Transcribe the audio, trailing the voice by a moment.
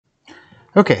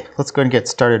Okay, let's go and get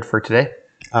started for today.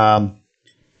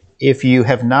 If you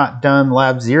have not done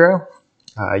Lab 0,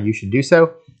 you should do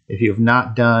so. If you have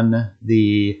not done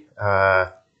the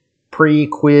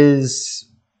pre-quiz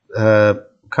kind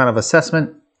of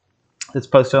assessment that's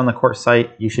posted on the course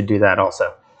site, you should do that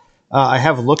also. I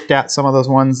have looked at some of those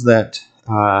ones that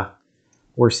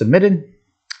were submitted,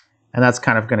 and that's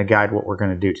kind of going to guide what we're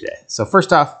going to do today. So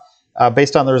first off,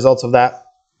 based on the results of that,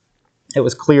 it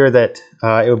was clear that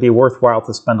it would be worthwhile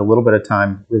to spend a little bit of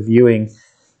time reviewing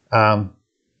some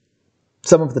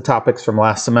of the topics from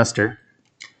last semester.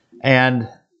 And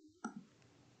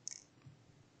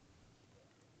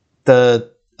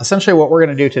essentially what we're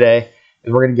going to do today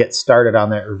is we're going to get started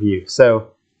on that review.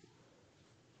 So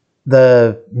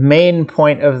the main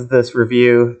point of this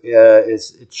review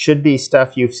is it should be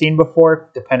stuff you've seen before,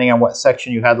 depending on what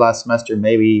section you had last semester.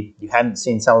 Maybe you hadn't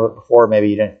seen some of it before, maybe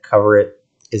you didn't cover it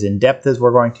as in depth as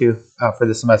we're going to for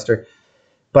this semester.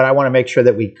 But I want to make sure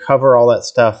that we cover all that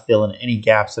stuff, fill in any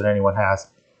gaps that anyone has,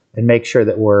 and make sure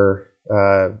that we're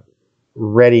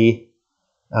ready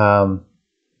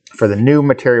for the new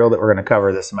material that we're going to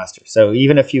cover this semester. So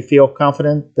even if you feel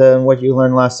confident in what you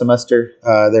learned last semester,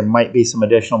 there might be some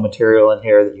additional material in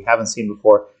here that you haven't seen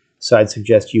before. So I'd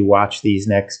suggest you watch these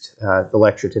the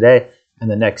lecture today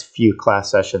and the next few class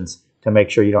sessions to make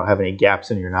sure you don't have any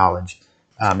gaps in your knowledge.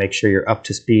 Make sure you're up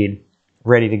to speed,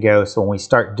 ready to go. So when we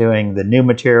start doing the new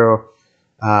material,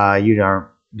 you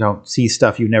don't see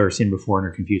stuff you've never seen before and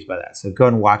are confused by that. So go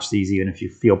and watch these even if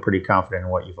you feel pretty confident in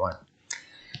what you've learned.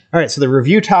 All right, so the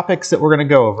review topics that we're going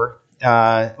to go over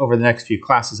the next few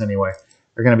classes anyway,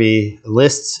 are going to be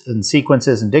lists and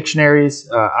sequences and dictionaries,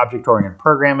 object-oriented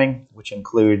programming, which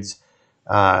includes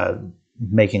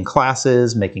making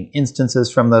classes, making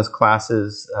instances from those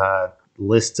classes,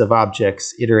 lists of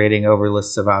objects, iterating over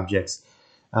lists of objects,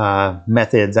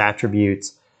 methods,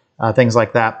 attributes, things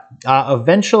like that.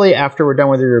 Eventually, after we're done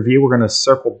with the review, we're going to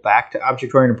circle back to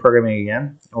object-oriented programming again.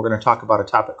 And we're going to talk about a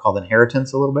topic called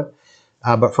inheritance a little bit.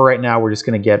 But for right now, we're just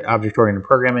going to get object-oriented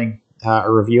programming,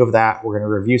 a review of that. We're going to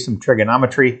review some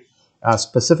trigonometry,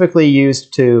 specifically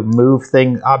used to move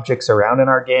objects around in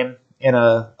our game in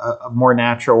a more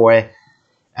natural way.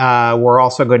 We're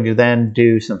also going to then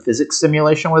do some physics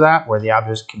simulation with that, where the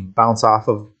objects can bounce off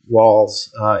of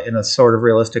walls in a sort of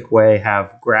realistic way,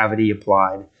 have gravity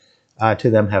applied to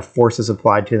them, have forces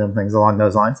applied to them, things along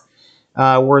those lines.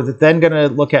 We're then going to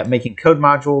look at making code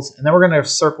modules, and then we're going to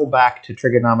circle back to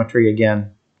trigonometry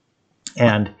again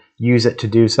and use it to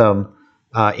do some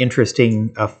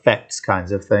interesting effects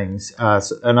kinds of things.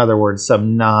 So in other words,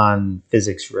 some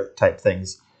non-physics type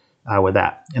things with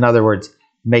that. In other words,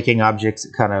 making objects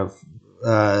that kind of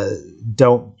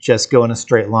don't just go in a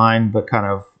straight line, but kind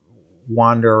of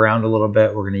wander around a little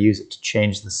bit. We're going to use it to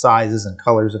change the sizes and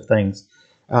colors of things.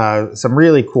 Some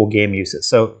really cool game uses.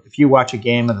 So if you watch a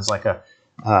game and there's like a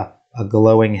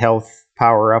glowing health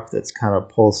power-up that's kind of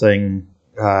pulsing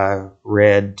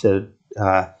red to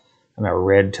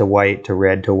white to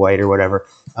red to white or whatever,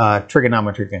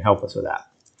 trigonometry can help us with that.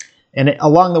 And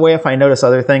along the way, if I notice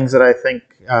other things that I think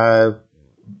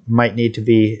might need to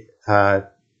be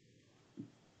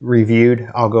reviewed,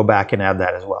 I'll go back and add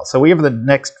that as well. So we have the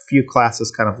next few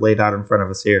classes kind of laid out in front of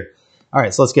us here. All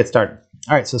right, so let's get started.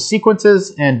 All right, so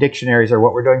sequences and dictionaries are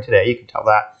what we're doing today. You can tell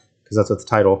that because that's what the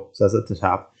title says at the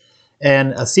top.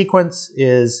 And a sequence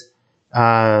is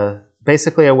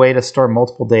basically a way to store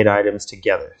multiple data items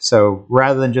together. So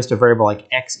rather than just a variable like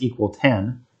x equal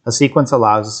 10, a sequence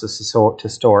allows us to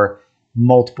store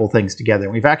multiple things together.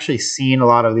 And we've actually seen a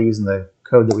lot of these in the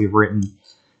code that we've written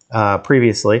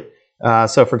previously.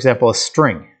 So for example, a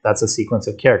string, that's a sequence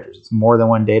of characters. It's more than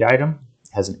one data item.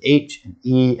 It has an H, an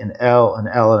E, an L, an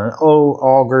L, and an O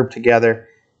all grouped together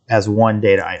as one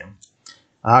data item.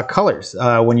 Colors,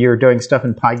 when you're doing stuff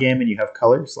in Pygame and you have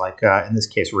colors, like in this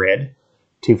case red,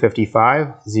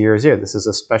 255, 0, 0. This is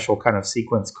a special kind of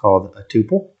sequence called a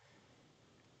tuple.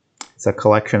 It's a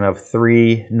collection of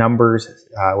 3 numbers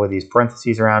with these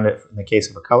parentheses around it in the case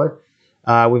of a color.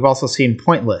 We've also seen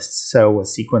point lists, so a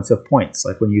sequence of points,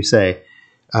 like when you say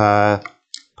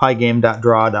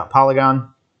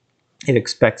pygame.draw.polygon, it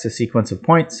expects a sequence of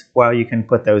points. Well, you can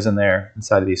put those in there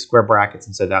inside of these square brackets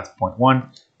and say that's point 1,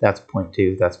 that's point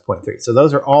 2, that's point 3. So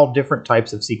those are all different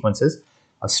types of sequences.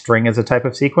 A string is a type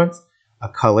of sequence, a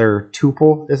color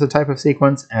tuple is a type of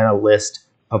sequence, and a list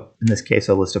of, in this case,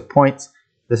 a list of points.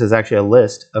 This is actually a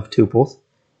list of tuples.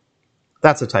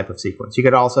 That's a type of sequence. You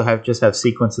could also just have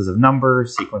sequences of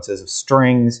numbers, sequences of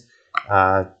strings,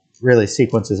 really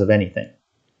sequences of anything.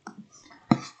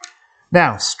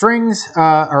 Now, strings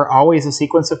are always a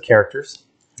sequence of characters,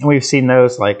 and we've seen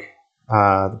those like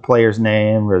the player's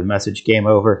name or the message game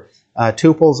over.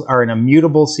 Tuples are an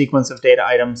immutable sequence of data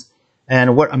items.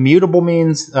 And what immutable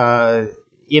means,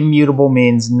 immutable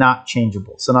means not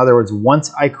changeable. So in other words,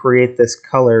 once I create this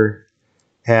color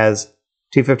as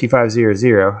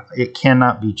 25500, it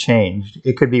cannot be changed.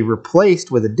 It could be replaced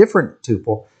with a different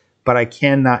tuple, but I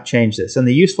cannot change this. And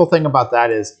the useful thing about that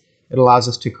is it allows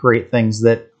us to create things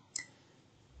that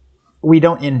we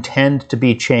don't intend to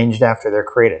be changed after they're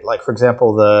created. Like, for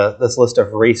example, this list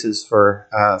of races for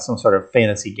some sort of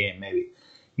fantasy game, maybe.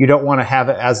 You don't want to have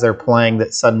it as they're playing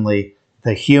that suddenly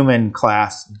the human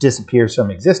class disappears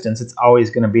from existence. It's always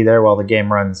going to be there while the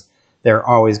game runs. There are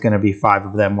always going to be 5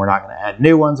 of them. We're not going to add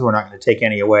new ones. We're not going to take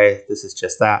any away. This is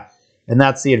just that. And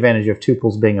that's the advantage of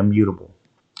tuples being immutable.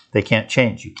 They can't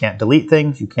change. You can't delete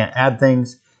things. You can't add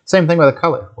things. Same thing with a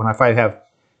color. If I have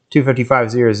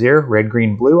 25500, red,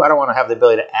 green, blue, I don't want to have the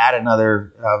ability to add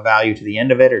another value to the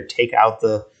end of it or take out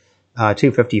the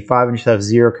 255 and just have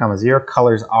 0, 0.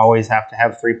 Colors always have to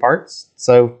have 3 parts.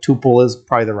 So tuple is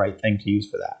probably the right thing to use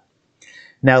for that.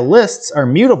 Now lists are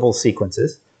mutable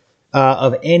sequences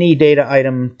of any data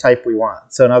item type we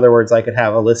want. So in other words, I could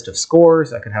have a list of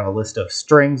scores. I could have a list of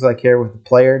strings like here with the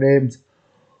player names.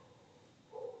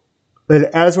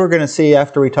 But as we're going to see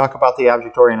after we talk about the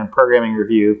object-oriented programming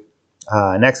review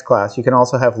next class, you can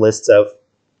also have lists of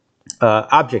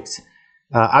object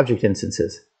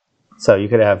instances. So you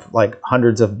could have like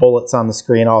hundreds of bullets on the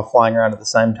screen all flying around at the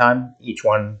same time. Each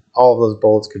one, all of those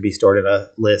bullets could be stored in a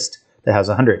list that has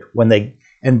 100.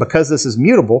 And because this is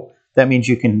mutable, that means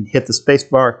you can hit the space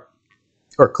bar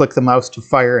or click the mouse to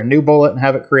fire a new bullet and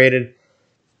have it created.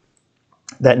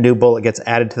 That new bullet gets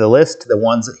added to the list. The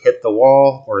ones that hit the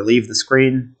wall or leave the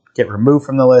screen get removed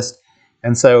from the list.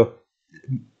 And so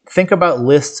think about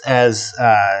lists as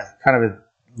kind of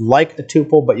like a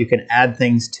tuple, but you can add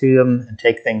things to them and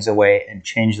take things away and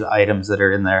change the items that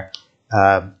are in there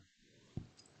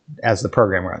as the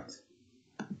program runs.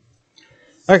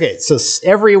 Okay, so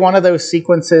every one of those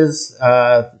sequences,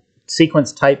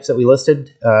 sequence types that we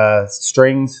listed,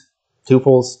 strings,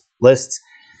 tuples, lists,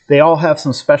 they all have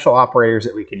some special operators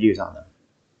that we could use on them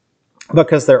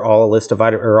because they're all a list of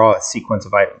items or all a sequence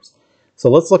of items. So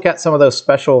let's look at some of those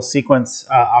special sequence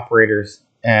operators,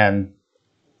 and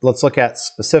let's look at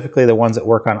specifically the ones that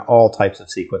work on all types of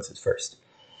sequences first.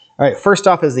 All right, first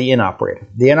off is the in operator.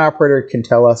 The in operator can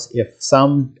tell us if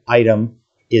some item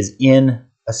is in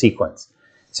a sequence.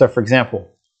 So for example,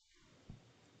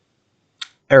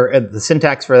 the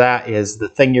syntax for that is the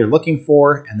thing you're looking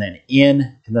for, and then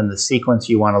in, and then the sequence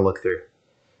you want to look through.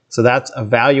 So that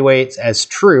evaluates as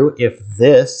true if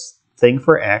this thing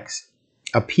for X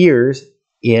appears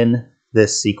in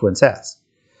this sequence S.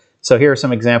 So here are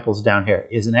some examples down here.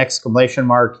 Is an exclamation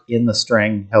mark in the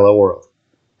string hello world?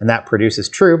 And that produces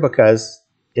true because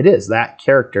it is. That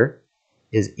character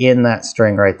is in that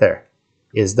string right there.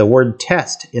 Is the word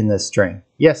test in this string?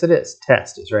 Yes, it is.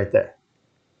 Test is right there.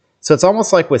 So it's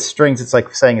almost like with strings, it's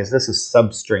like saying, is this a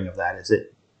substring of that?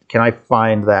 Can I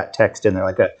find that text in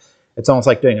there? It's almost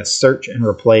like doing a search and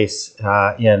replace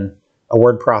in a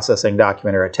word processing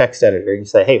document or a text editor. You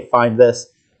say, hey, find this,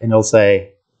 and it'll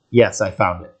say, yes, I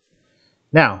found it.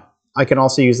 Now, I can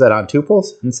also use that on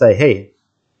tuples and say, hey,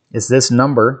 is this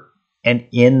number and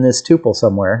in this tuple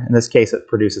somewhere? In this case, it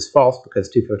produces false because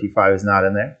 255 is not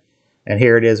in there. And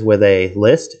here it is with a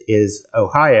list. Is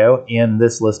Ohio in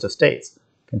this list of states?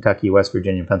 Kentucky, West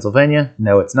Virginia, Pennsylvania?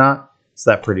 No, it's not. So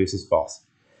that produces false.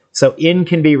 So in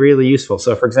can be really useful.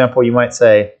 So for example, you might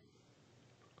say,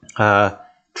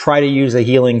 try to use a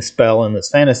healing spell in this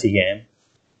fantasy game.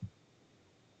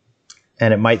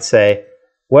 And it might say,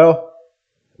 well,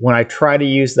 when I try to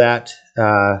use that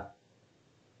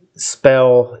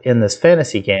spell in this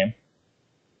fantasy game,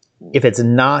 if it's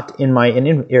not in my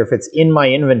if it's in my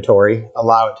inventory,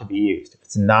 allow it to be used. If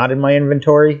it's not in my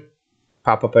inventory,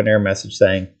 pop up an error message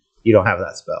saying you don't have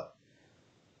that spell.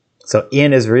 So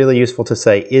in is really useful to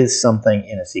say, is something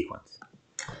in a sequence?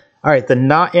 All right, the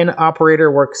not in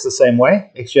operator works the same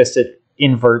way. It's just it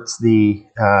inverts the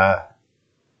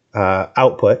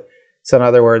output. So in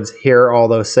other words, here are all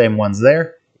those same ones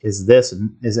there. Is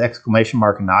exclamation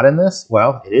mark not in this?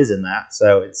 Well, it is in that,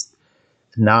 so it's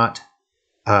not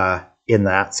in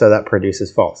that, so that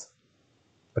produces false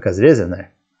because it is in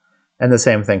there. And the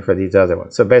same thing for these other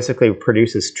ones. So basically it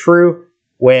produces true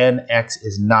when X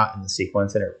is not in the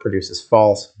sequence, and it produces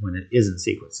false when it is in the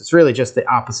sequence. It's really just the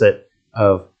opposite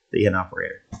of the in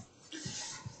operator.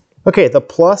 Okay, the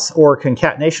plus or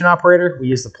concatenation operator, we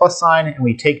use the plus sign and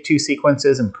we take two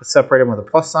sequences and separate them with a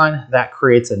plus sign. That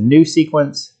creates a new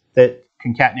sequence. That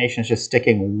concatenation is just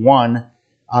sticking one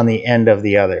on the end of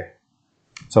the other.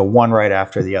 So one right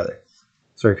after the other.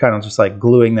 So we're kind of just like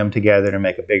gluing them together to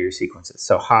make a bigger sequences.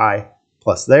 So hi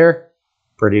plus there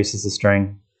produces the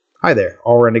string hi there,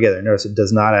 all run together. Notice it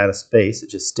does not add a space. It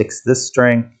just sticks this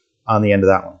string on the end of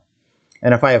that one.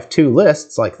 And if I have two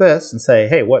lists like this and say,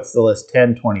 hey, what's the list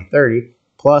 10, 20, 30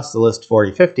 plus the list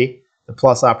 40, 50, the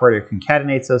plus operator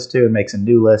concatenates those two and makes a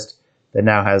new list that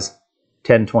now has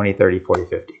 10, 20, 30, 40,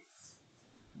 50.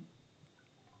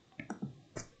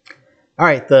 All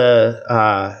right,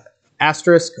 the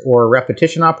asterisk or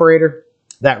repetition operator,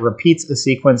 that repeats a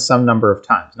sequence some number of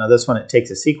times. Now this one, it takes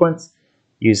a sequence,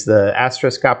 use the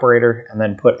asterisk operator, and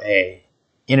then put a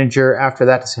integer after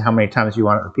that to see how many times you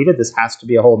want it repeated. This has to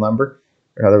be a whole number.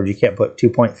 In other words, you can't put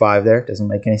 2.5 there. It doesn't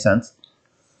make any sense.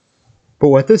 But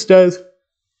what this does,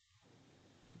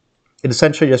 it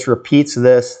essentially just repeats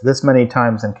this many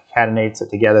times and concatenates it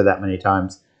together that many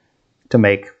times to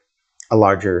make a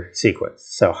larger sequence.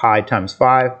 So hi times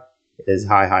 5 is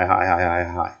hi, hi, hi, hi, hi,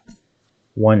 hi.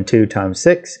 1, 2 times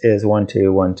 6 is 1,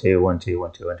 2, 1, 2, 1, 2,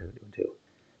 1, 2, 1, 2, 1, 2.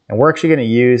 And we're actually going to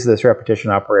use this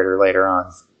repetition operator later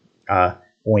on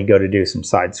when we go to do some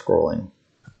side-scrolling,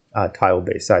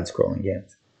 tile-based side-scrolling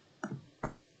games.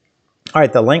 All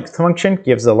right, the length function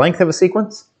gives the length of a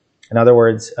sequence. In other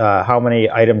words, how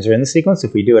many items are in the sequence.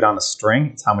 If we do it on a string,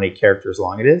 it's how many characters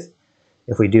long it is.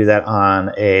 If we do that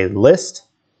on a list,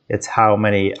 it's how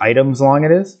many items long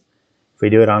it is. If we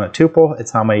do it on a tuple,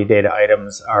 it's how many data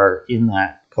items are in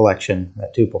that collection,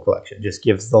 that tuple collection. It just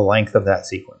gives the length of that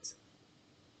sequence.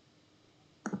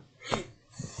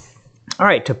 All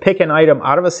right, to pick an item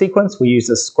out of a sequence, we use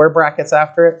the square brackets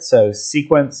after it. So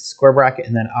sequence, square bracket,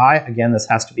 and then I. Again, this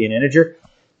has to be an integer,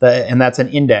 and that's an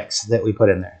index that we put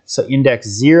in there. So index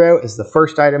 0 is the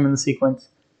first item in the sequence.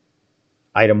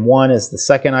 Item 1 is the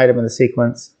second item in the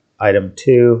sequence. Item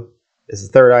 2 is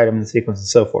the third item in the sequence, and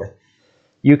so forth.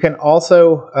 You can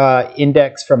also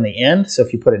index from the end. So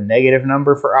if you put a negative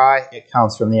number for I, it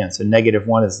counts from the end. So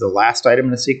 -1 is the last item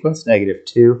in the sequence.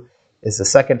 -2 is the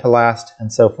second to last,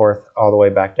 and so forth, all the way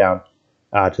back down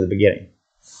to the beginning.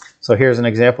 So here's an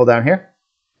example down here.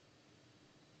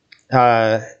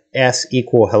 S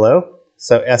equal hello.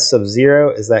 So S sub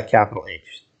 0 is that capital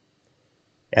H.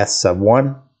 S sub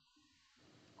 1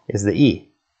 is the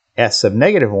E. S sub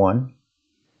 -1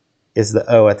 is the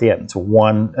O at the end. It's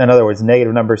 1. In other words,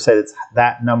 negative numbers say it's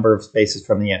that number of spaces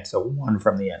from the end. So 1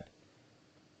 from the end.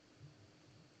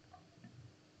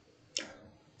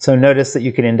 So notice that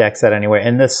you can index that anyway.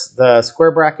 And the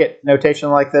square bracket notation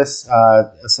like this,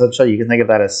 essentially you can think of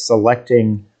that as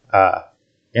selecting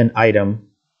an item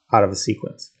out of a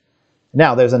sequence.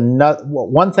 Now there's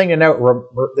one thing to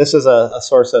note. This is a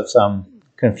source of some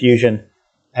confusion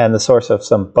and the source of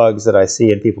some bugs that I see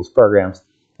in people's programs.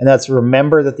 And that's,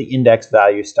 remember that the index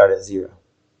values start at 0.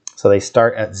 So they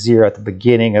start at 0 at the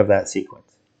beginning of that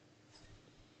sequence.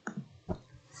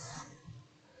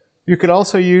 You could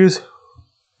also use...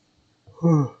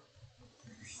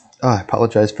 I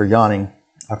apologize for yawning.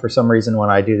 For some reason, when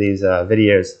I do these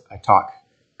videos, I talk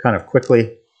kind of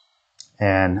quickly,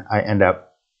 and I end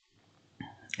up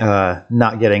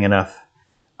not getting enough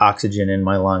oxygen in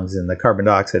my lungs, and the carbon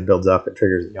dioxide builds up and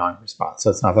triggers a yawning response. So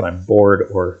it's not that I'm bored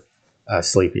or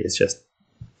sleepy. It's just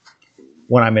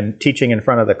when I'm teaching in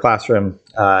front of the classroom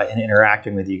and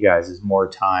interacting with you guys is more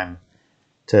time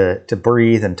to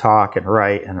breathe and talk and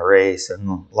write and erase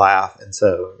and laugh. And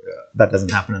so that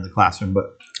doesn't happen in the classroom,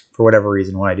 but for whatever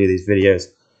reason, when I do these videos,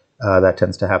 that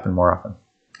tends to happen more often.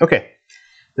 Okay,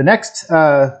 the next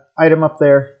item up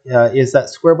there is that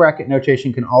square bracket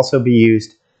notation can also be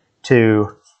used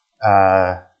to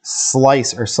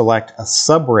slice or select a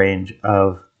subrange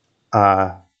of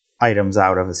items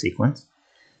out of a sequence.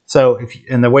 So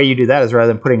and the way you do that is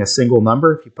rather than putting a single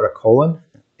number, if you put a colon,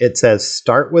 it says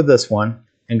start with this one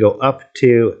and go up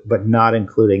to, but not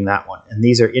including that one. And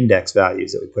these are index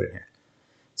values that we put in here.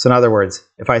 So in other words,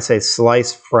 if I say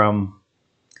slice from,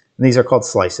 and these are called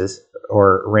slices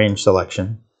or range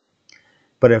selection,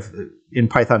 but if in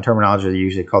Python terminology, they're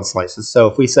usually called slices. So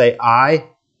if we say I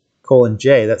colon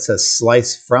J, that says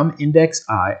slice from index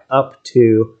I up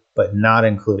to, but not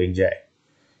including J.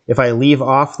 If I leave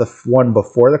off the one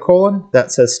before the colon,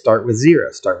 that says start with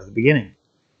 0, start with the beginning.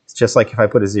 It's just like if I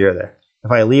put a 0 there.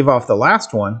 If I leave off the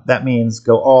last one, that means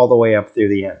go all the way up through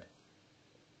the end.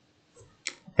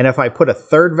 And if I put a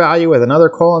third value with another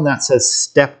colon, that says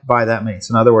step by that many.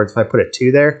 So in other words, if I put a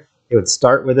 2 there, it would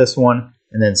start with this one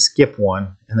and then skip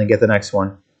one and then get the next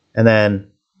one and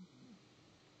then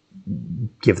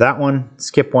give that one,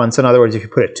 skip one. So in other words, if you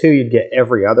put a 2, you'd get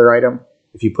every other item.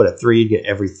 If you put a 3, you'd get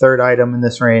every third item in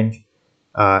this range,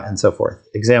 and so forth.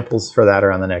 Examples for that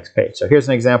are on the next page. So here's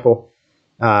an example.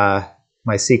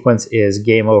 My sequence is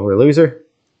game over loser.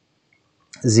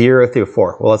 0 through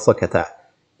 4. Well, let's look at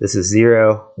that. This is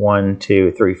 0, 1,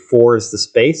 2, 3. 4 is the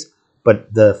space,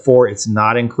 but the 4, it's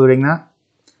not including that.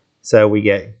 So we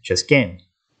get just game.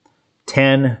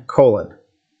 10 colon.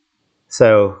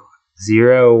 So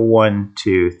 0, 1,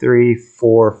 2, 3,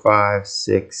 4, 5,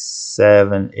 6,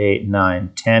 7, 8,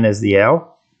 9, 10 is the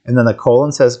L. And then the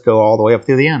colon says go all the way up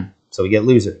through the N. So we get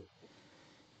loser.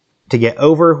 To get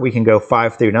over, we can go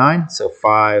 5 through 9. So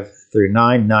 5 through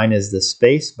 9. 9 is the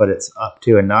space, but it's up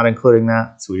to and not including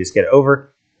that. So we just get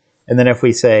over. And then if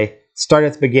we say start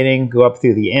at the beginning, go up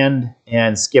through the end,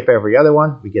 and skip every other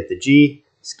one, we get the G,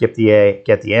 skip the A,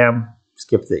 get the M,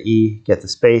 skip the E, get the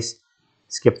space,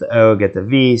 skip the O, get the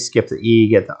V, skip the E,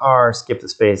 get the R, skip the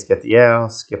space, get the L,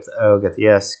 skip the O, get the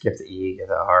S, skip the E, get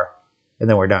the R, and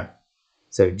then we're done.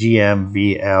 So GM,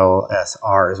 V, L, S,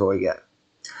 R is what we get.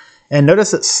 And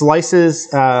notice that slices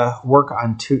work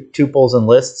on tuples and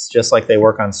lists just like they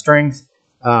work on strings.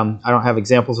 I don't have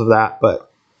examples of that, but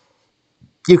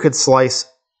you could slice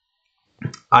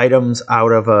items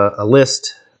out of a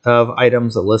list of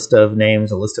items, a list of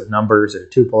names, a list of numbers, or a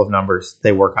tuple of numbers.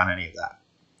 They work on any of that.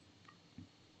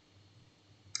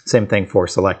 Same thing for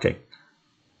selecting.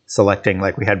 Selecting,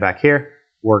 like we had back here,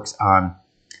 works on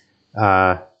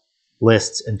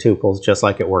lists and tuples just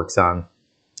like it works on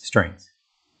strings.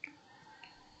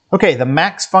 Okay, the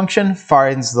max function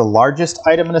finds the largest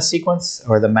item in a sequence,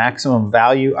 or the maximum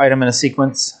value item in a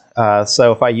sequence.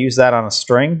 So if I use that on a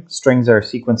string, strings are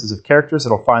sequences of characters.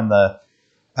 It'll find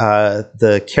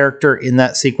the character in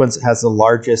that sequence that has the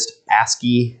largest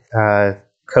ASCII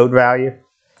code value.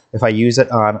 If I use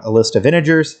it on a list of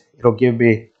integers, it'll give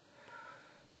me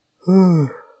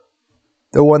the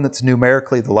one that's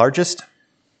numerically the largest.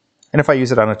 And if I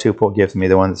use it on a tuple, it gives me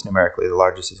the one that's numerically the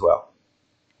largest as well.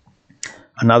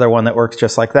 Another one that works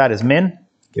just like that is min,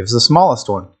 gives the smallest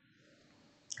one.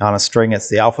 On a string, it's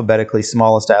the alphabetically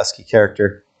smallest ASCII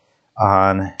character.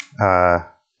 On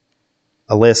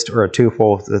a list or a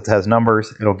tuple that has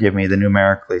numbers, it'll give me the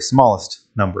numerically smallest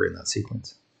number in that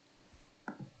sequence.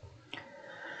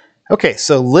 Okay,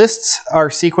 so lists are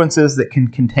sequences that can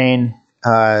contain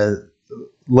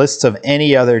lists of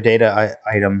any other data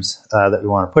items that we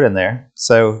want to put in there.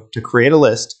 So to create a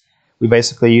list, we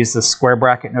basically use the square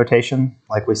bracket notation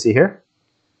like we see here.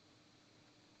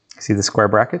 See the square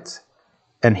brackets?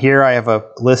 And here I have a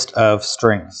list of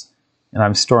strings, and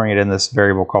I'm storing it in this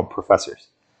variable called professors.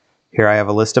 Here I have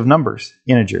a list of numbers,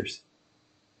 integers.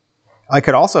 I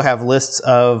could also have lists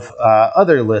of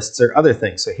other lists or other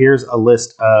things. So here's a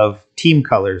list of team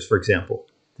colors, for example.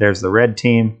 There's the red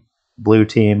team, blue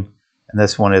team, and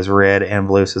this one is red and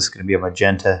blue, so it's going to be a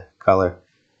magenta color.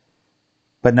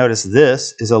 But notice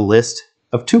this is a list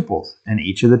of tuples, and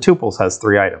each of the tuples has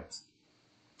 3 items.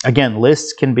 Again,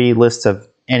 lists can be lists of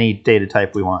any data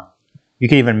type we want. You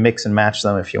can even mix and match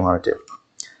them if you wanted to.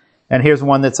 And here's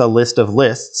one that's a list of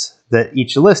lists that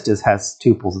each list has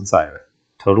tuples inside of it.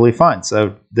 Totally fine.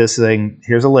 So this thing,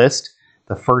 here's a list.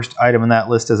 The first item in that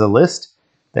list is a list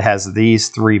that has these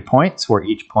 3 points where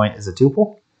each point is a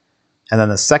tuple. And then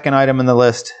the second item in the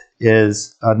list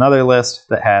is another list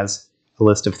that has a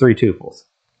list of 3 tuples.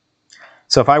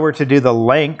 So if I were to do the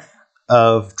length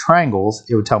of triangles,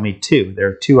 it would tell me 2. There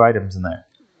are 2 items in there.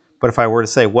 But if I were to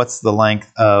say, what's the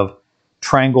length of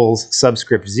triangles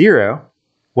subscript 0,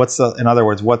 in other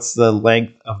words, what's the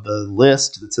length of the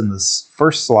list that's in this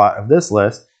first slot of this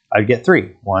list, I'd get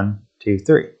 3. 1, 2,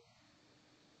 3.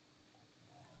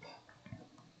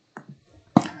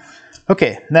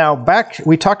 Okay, now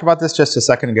we talked about this just a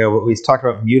second ago, but we talked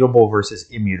about mutable versus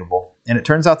immutable. And it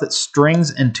turns out that strings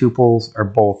and tuples are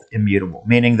both immutable,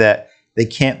 meaning that they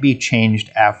can't be changed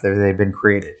after they've been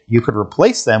created. You could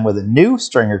replace them with a new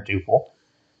string or tuple.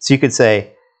 So you could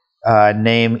say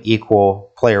name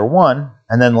equal player 1,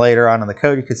 and then later on in the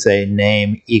code you could say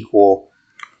name equal,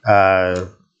 I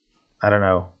don't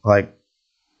know, like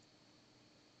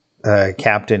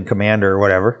captain, commander, or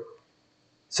whatever.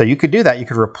 So you could do that. You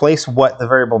could replace what the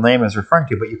variable name is referring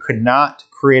to, but you could not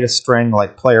create a string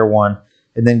like player 1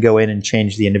 and then go in and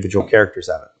change the individual characters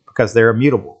of it because they're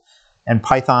immutable. And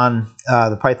Python,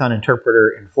 the Python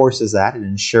interpreter enforces that. It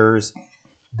ensures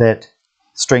that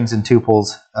strings and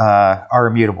tuples are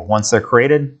immutable. Once they're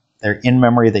created, they're in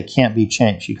memory. They can't be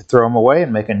changed. You could throw them away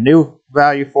and make a new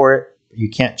value for it, but you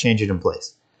can't change it in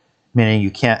place. Meaning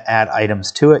you can't add items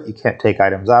to it. You can't take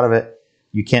items out of it.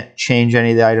 You can't change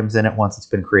any of the items in it once it's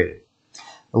been created.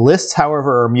 Lists,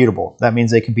 however, are mutable. That means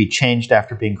they can be changed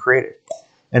after being created.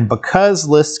 And because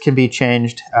lists can be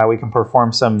changed, we can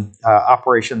perform some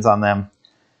operations on them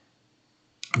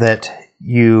that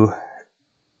you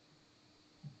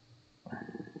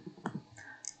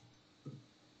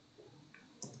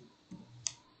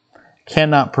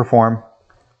cannot perform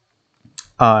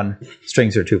on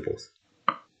strings or tuples.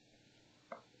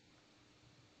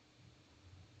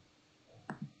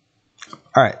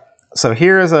 All right, so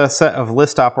here is a set of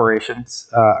list operations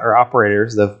or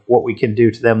operators of what we can do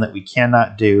to them that we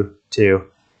cannot do to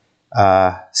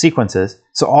sequences.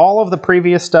 So all of the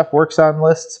previous stuff works on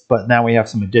lists, but now we have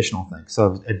some additional things.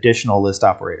 So additional list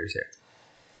operators here.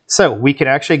 So we can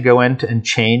actually go in and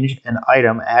change an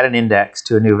item, add an index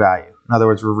to a new value. In other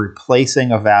words, we're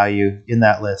replacing a value in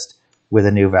that list with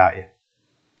a new value.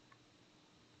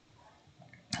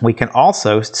 We can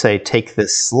also say take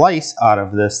this slice out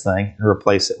of this thing and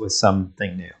replace it with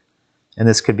something new. And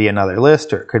this could be another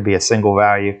list or it could be a single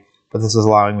value, but this is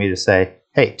allowing me to say,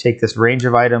 hey, take this range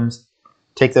of items,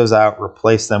 take those out,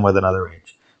 replace them with another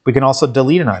range. We can also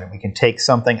delete an item. We can take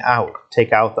something out,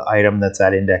 take out the item that's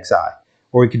at index I.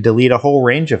 Or we could delete a whole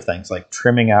range of things like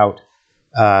trimming out,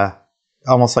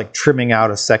 almost like trimming out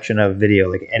a section of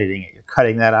video, like editing it. You're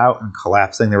cutting that out and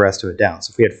collapsing the rest of it down.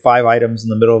 So if we had 5 items in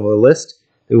the middle of a list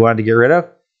that we wanted to get rid of,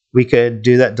 we could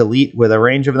do that delete with a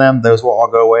range of them. Those will all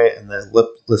go away and the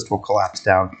list will collapse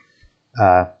down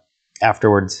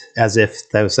afterwards as if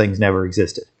those things never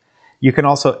existed. You can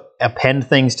also append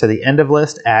things to the end of a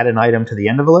list, add an item to the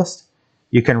end of a list.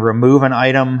 You can remove an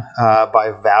item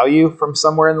by value from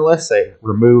somewhere in the list. Say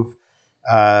remove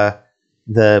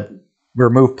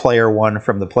player 1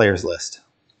 from the players list.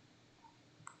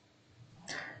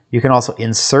 You can also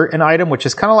insert an item, which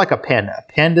is kind of like append.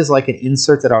 Append is like an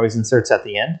insert that always inserts at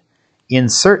the end.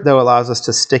 Insert, though, allows us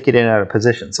to stick it in at a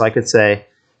position. So I could say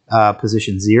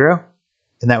position 0,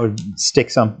 and that would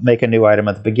make a new item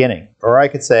at the beginning. Or I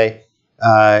could say,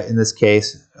 in this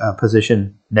case,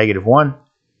 position -1.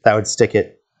 That would stick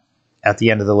it at the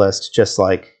end of the list, just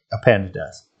like append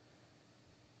does.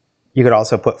 You could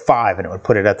also put 5, and it would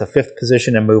put it at the 5th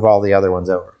position and move all the other ones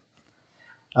over.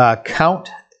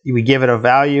 Count. We give it a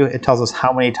value. It tells us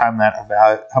how many times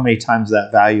that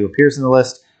value appears in the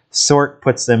list. Sort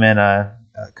puts them in a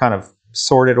kind of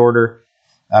sorted order.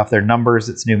 If they're numbers,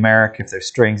 it's numeric. If they're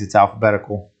strings, it's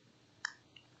alphabetical.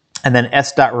 And then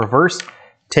s.reverse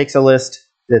takes a list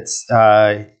that's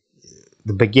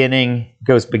the beginning,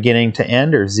 goes beginning to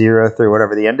end, or 0 through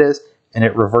whatever the end is, and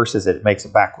it reverses it. It makes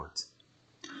it backwards.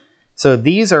 So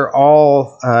these are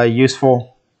all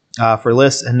useful for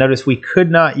lists, and notice we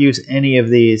could not use any of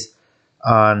these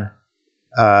on,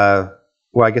 well,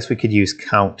 I guess we could use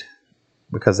count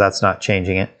because that's not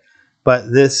changing it,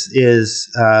 but this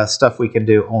is stuff we can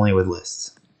do only with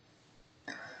lists.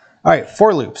 All right,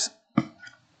 for loops.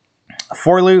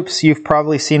 For loops you've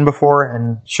probably seen before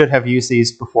and should have used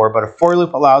these before, but a for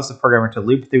loop allows the programmer to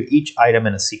loop through each item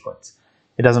in a sequence.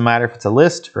 It doesn't matter if it's a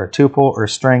list or a tuple or a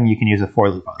string, you can use a for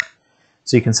loop on it.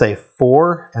 So you can say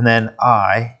for and then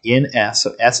I in S.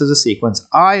 So S is a sequence.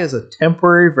 I is a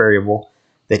temporary variable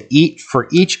that for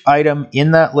each item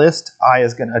in that list, I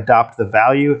is going to adopt the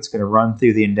value. It's going to run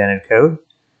through the indented code.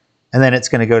 And then it's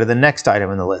going to go to the next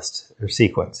item in the list or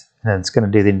sequence. And then it's going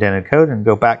to do the indented code and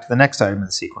go back to the next item in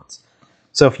the sequence.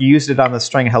 So if you used it on the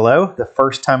string hello, the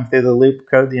first time through the loop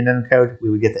code, the indented code, we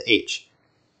would get the H.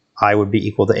 I would be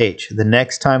equal to H. The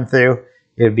next time through,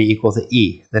 it would be equal to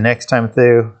E. The next time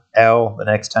through, L. The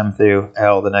next time through,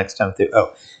 L. The next time through,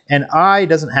 O. And I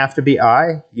doesn't have to be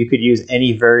I. You could use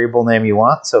any variable name you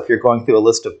want. So if you're going through a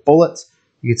list of bullets,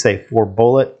 you could say for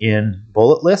bullet in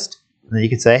bullet list. And then you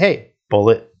could say, hey,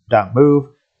 bullet.move,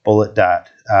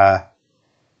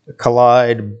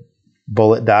 bullet.collide,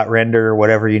 bullet.render,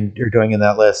 whatever you're doing in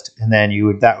that list. And then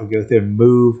that would go through and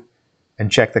move and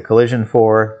check the collision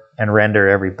for and render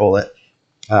every bullet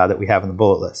that we have in the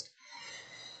bullet list.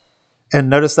 And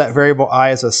notice that variable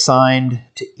I is assigned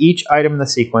to each item in the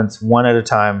sequence one at a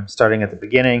time, starting at the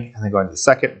beginning and then going to the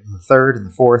second, and the third, and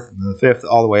the fourth, and the fifth,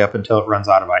 all the way up until it runs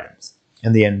out of items.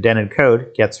 And the indented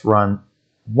code gets run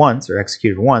once or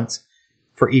executed once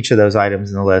for each of those items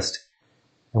in the list,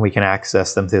 and we can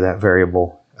access them through that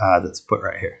variable that's put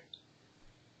right here.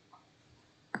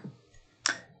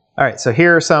 All right, so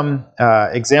here are some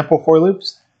example for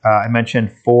loops. I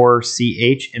mentioned for ch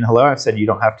in hello. I've said you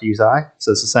don't have to use I.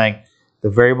 So this is saying the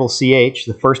variable ch,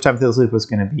 the first time through this loop is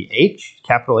going to be H,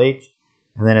 capital H,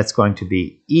 and then it's going to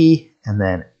be E, and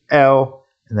then L,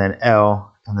 and then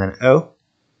L, and then O.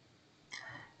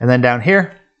 And then down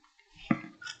here,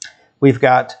 we've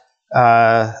got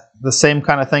the same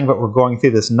kind of thing, but we're going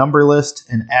through this number list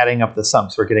and adding up the sum.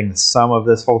 So we're getting the sum of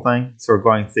this whole thing. So we're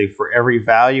going through for every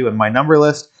value in my number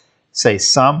list, say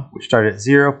sum, which started at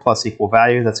 0 plus equal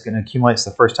value. That's going to accumulate. So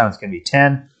the first time it's going to be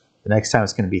 10. The next time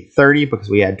it's going to be 30 because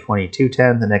we had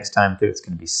 2210. The next time through it's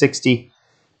going to be 60.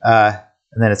 And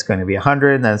then it's going to be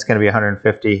 100. And then it's going to be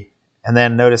 150. And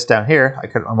then notice down here,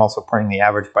 I'm also printing the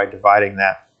average by dividing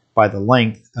that by the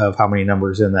length of how many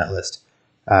numbers in that list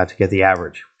to get the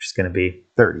average, which is going to be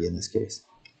 30 in this case.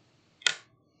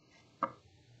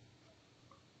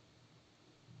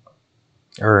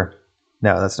 Or,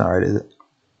 no, that's not right, is it?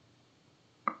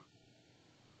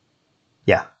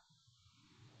 Yeah.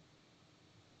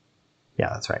 Yeah,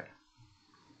 that's right.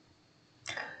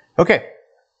 Okay.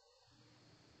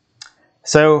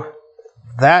 So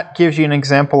that gives you an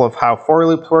example of how for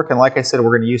loops work. And like I said,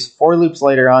 we're going to use for loops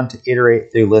later on to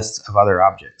iterate through lists of other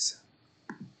objects.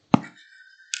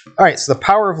 All right, so the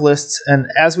power of lists, and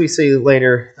as we see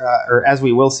later, or as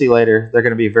we will see later, they're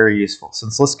going to be very useful.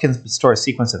 Since lists can store a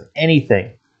sequence of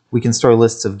anything, we can store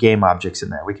lists of game objects in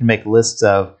there. We can make lists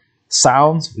of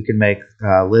sounds. We can make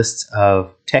lists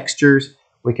of textures.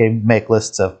 We can make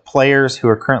lists of players who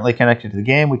are currently connected to the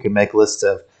game. We can make lists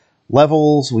of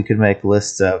levels. We can make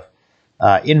lists of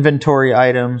inventory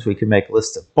items. We can make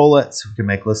lists of bullets. We can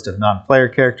make lists of non-player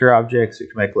character objects. We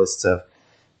can make lists of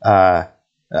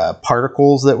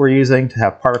particles that we're using to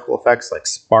have particle effects like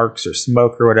sparks or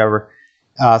smoke or whatever.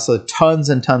 So tons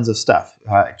and tons of stuff.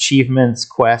 Achievements,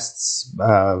 quests,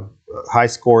 high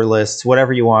score lists,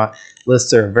 whatever you want.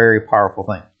 Lists are a very powerful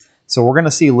thing. So we're going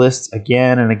to see lists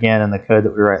again and again in the code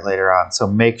that we write later on. So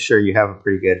make sure you have a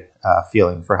pretty good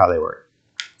feeling for how they work.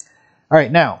 All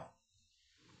right, now,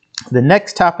 the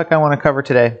next topic I want to cover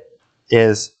today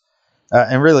is,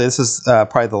 and really this is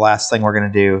probably the last thing we're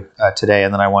going to do today,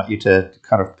 and then I want you to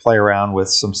kind of play around with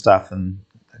some stuff and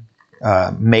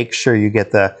make sure you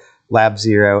get the Lab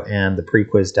 0 and the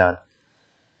pre-quiz done.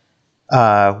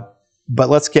 But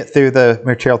let's get through the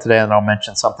material today, and I'll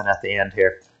mention something at the end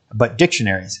here. But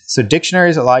dictionaries. So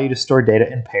dictionaries allow you to store data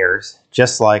in pairs,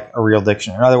 just like a real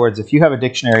dictionary. In other words, if you have a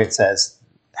dictionary, it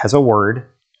has a word,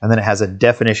 and then it has a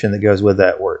definition that goes with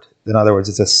that word. In other words,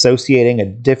 it's associating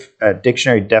a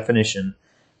dictionary definition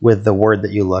with the word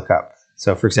that you look up.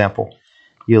 So for example,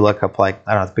 you look up, like,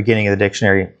 I don't know, at the beginning of the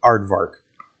dictionary, aardvark.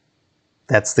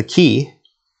 That's the key,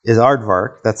 is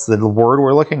aardvark. That's the word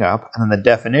we're looking up. And then the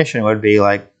definition would be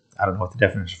like, I don't know what the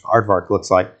definition of aardvark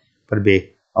looks like, but it'd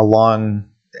be any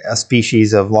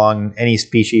species of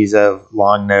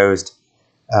long-nosed,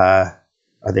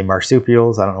 are they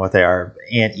marsupials? I don't know what they are.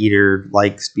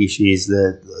 Anteater-like species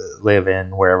that live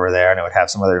in wherever they are. And it would have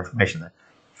some other information there.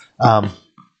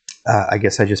 I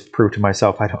guess I just proved to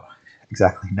myself I don't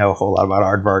exactly know a whole lot about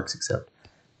aardvarks except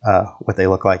what they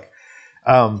look like.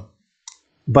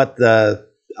 But the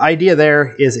idea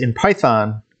there is, in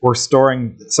Python, we're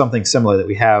storing something similar, that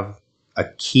we have a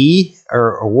key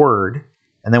or a word,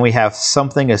 and then we have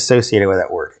something associated with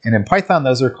that word. And in Python,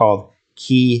 those are called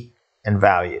key and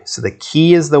value. So the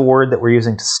key is the word that we're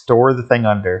using to store the thing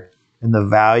under, and the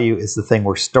value is the thing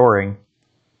we're storing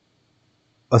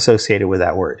associated with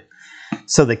that word.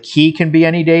 So the key can be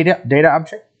any data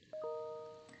object.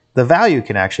 The value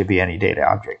can actually be any data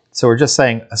object. So we're just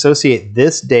saying associate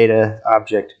this data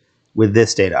object with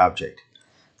this data object.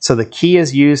 So the key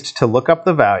is used to look up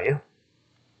the value.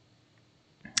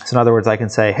 So in other words, I can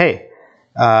say, hey,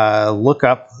 look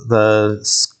up the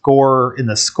score in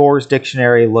the scores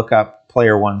dictionary, look up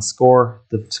player 1 score.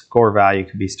 The score value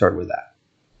can be stored with that.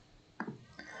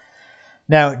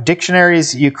 Now,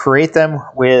 dictionaries, you create them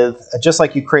with, just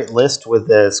like you create lists with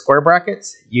the square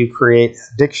brackets, you create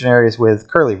dictionaries with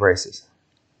curly braces.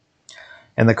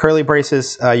 And the curly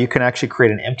braces, you can actually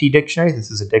create an empty dictionary.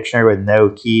 This is a dictionary with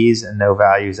no keys and no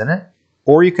values in it.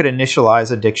 Or you could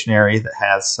initialize a dictionary that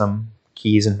has some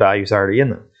keys and values already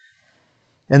in them.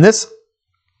 And this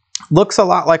looks a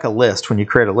lot like a list when you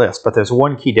create a list, but there's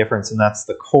one key difference, and that's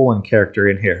the colon character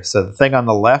in here. So the thing on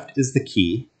the left is the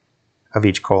key of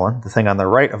each colon. The thing on the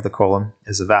right of the colon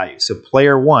is the value. So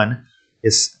player 1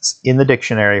 is in the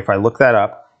dictionary. If I look that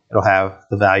up, it'll have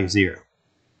the value 0.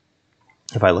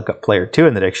 If I look up player 2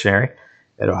 in the dictionary,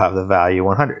 it'll have the value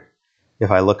 100.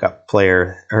 If I look up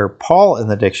Paul in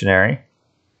the dictionary,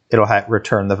 it'll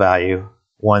return the value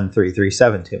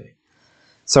 1337 to me.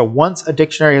 So once a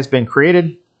dictionary has been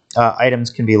created, items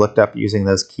can be looked up using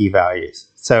those key values.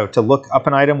 So to look up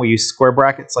an item, we use square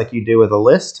brackets like you do with a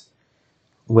list,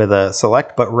 with a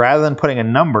select, but rather than putting a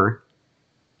number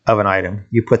of an item,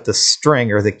 you put the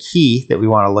string or the key that we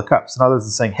want to look up. So in other words,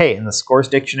 it's saying, hey, in the scores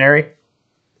dictionary,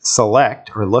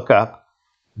 select or look up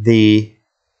the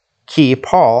key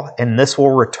Paul, and this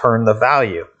will return the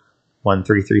value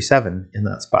 1337 in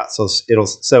that spot. So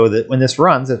so that when this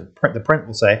runs, the print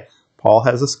will say Paul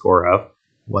has a score of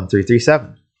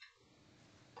 1337.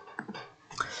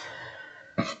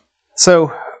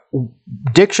 So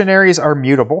dictionaries are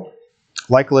mutable,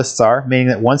 like lists are, meaning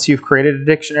that once you've created a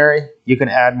dictionary, you can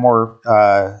add more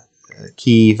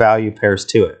key value pairs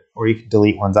to it, or you can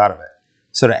delete ones out of it.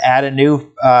 So to add a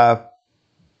new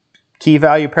key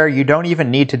value pair, you don't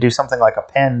even need to do something like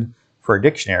append for a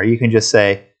dictionary. You can just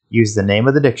say, use the name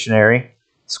of the dictionary,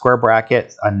 square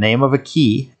bracket, a name of a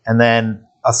key, and then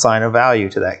assign a value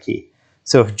to that key.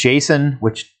 So if Jason,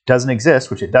 which doesn't exist,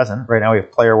 which it doesn't, right now we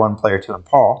have player 1, player 2, and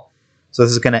Paul. So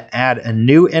this is going to add a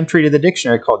new entry to the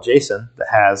dictionary called Jason that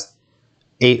has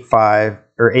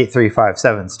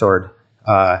 8357 stored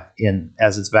in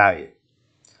as its value.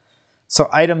 So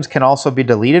items can also be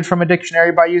deleted from a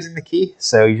dictionary by using the key.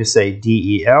 So you just say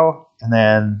del, and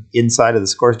then inside of the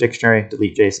scores dictionary,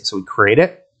 delete Jason. So we create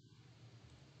it.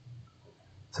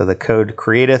 So the code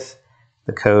createth,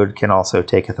 the code can also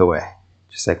taketh away,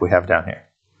 just like we have down here.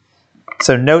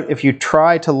 So note, if you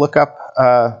try to look up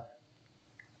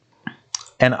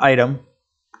an item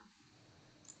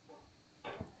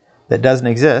that doesn't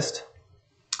exist,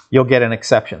 you'll get an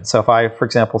exception. So if I, for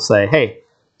example, say, hey,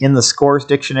 in the scores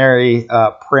dictionary,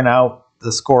 print out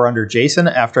the score under Jason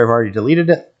after I've already deleted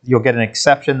it, you'll get an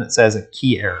exception that says a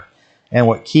key error. And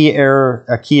what a key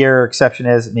error exception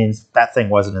is, it means that thing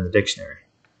wasn't in the dictionary.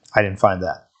 I didn't find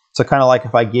that. So kind of like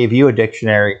if I gave you a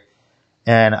dictionary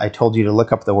and I told you to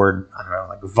look up the word, I don't know,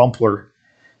 like Vumpler,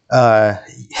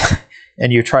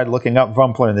 and you tried looking up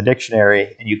Vumpler in the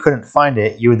dictionary and you couldn't find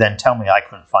it, you would then tell me I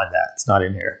couldn't find that. It's not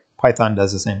in here. Python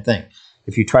does the same thing.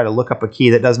 If you try to look up a key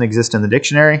that doesn't exist in the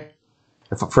dictionary,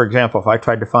 for example, if I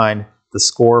tried to find the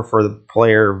score for the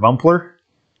player Vumpler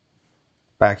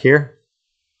back here,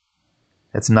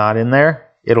 it's not in there,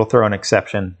 it'll throw an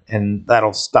exception, and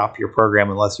that'll stop your program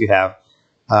unless you have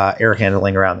error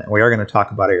handling around that. We are going to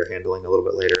talk about error handling a little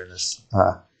bit later in this,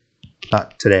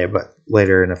 not today, but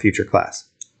later in a future class.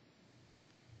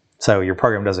 So your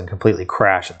program doesn't completely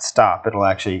crash and stop. It'll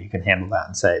actually, you can handle that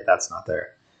and say, that's not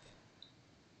there.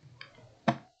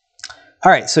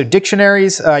 All right, so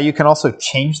dictionaries, you can also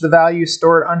change the value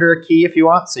stored under a key if you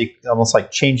want. So you almost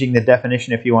like changing the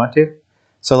definition if you want to.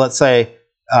 So let's say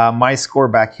my score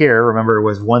back here, remember, it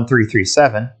was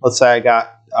 1337. Let's say I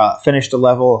got finished a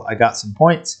level, I got some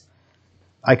points.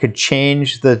 I could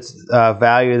change the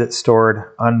value that's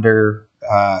stored under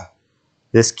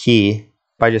this key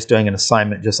by just doing an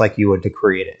assignment just like you would to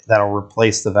create it. That'll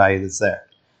replace the value that's there.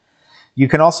 You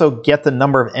can also get the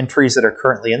number of entries that are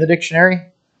currently in the dictionary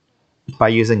by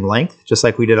using length, just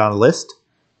like we did on a list.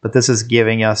 But this is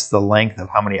giving us the length of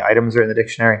how many items are in the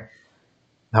dictionary,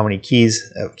 how many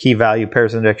keys, key value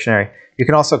pairs in the dictionary. You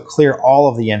can also clear all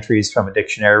of the entries from a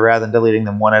dictionary rather than deleting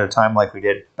them one at a time like we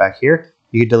did back here.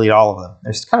 You could delete all of them.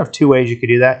 There's kind of two ways you could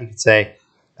do that. You could say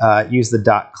use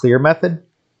the .clear method,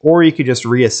 or you could just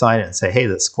reassign it and say, hey,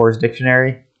 the scores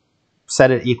dictionary, set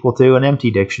it equal to an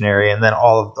empty dictionary, and then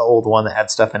all of the old one that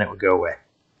had stuff in it would go away.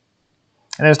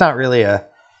 And there's not really a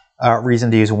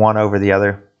reason to use one over the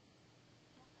other.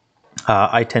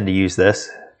 I tend to use this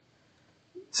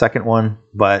second one,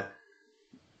 but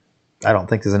I don't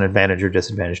think there's an advantage or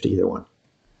disadvantage to either one.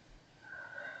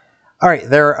 All right,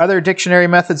 there are other dictionary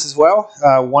methods as well.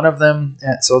 One of them,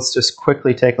 so let's just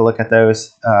quickly take a look at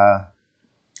those.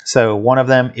 So one of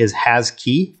them is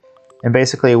hasKey, and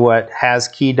basically what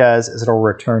hasKey does is it'll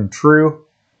return true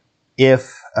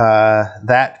if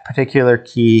that particular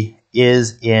key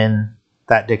is in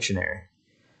that dictionary.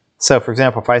 So for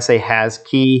example, if I say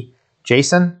hasKey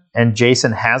Jason, and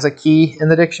Jason has a key in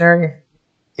the dictionary,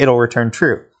 it'll return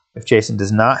true. If Jason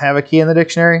does not have a key in the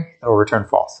dictionary, it'll return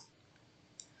false.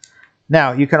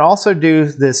 Now, you can also do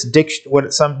this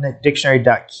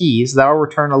dictionary.keys. That'll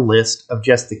return a list of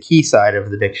just the key side of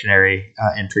the dictionary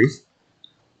entries.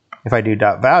 If I do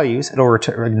 .values, it'll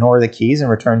ignore the keys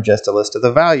and return just a list of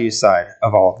the values side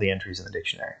of all of the entries in the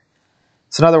dictionary.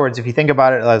 So in other words, if you think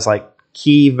about it as like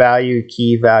key value,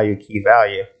 key value, key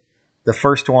value, the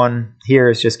first one here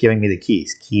is just giving me the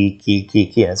keys, key, key, key,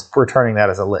 key, and it's returning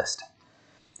that as a list.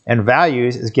 And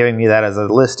values is giving me that as a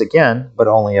list again, but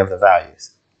only of the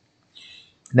values.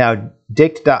 Now,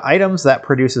 dict.items, that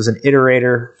produces an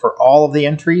iterator for all of the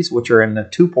entries, which are in the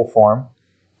tuple form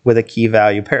with a key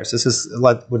value pair. So this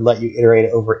would let you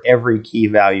iterate over every key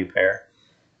value pair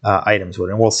items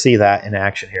would. And we'll see that in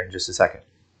action here in just a second.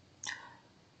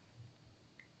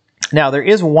 Now, there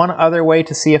is one other way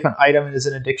to see if an item is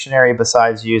in a dictionary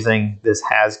besides using this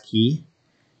hasKey.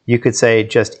 You could say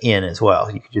just in as well.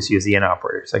 You could just use the in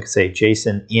operator. So I could say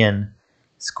Jason in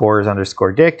scores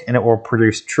underscore dict, and it will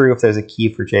produce true if there's a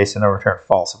key for Jason, or return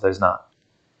false if there's not.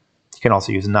 You can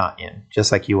also use not in,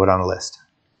 just like you would on a list.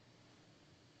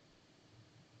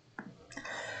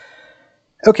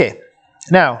 Okay,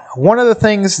 Now, one of the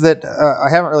things that I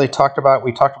haven't really talked about,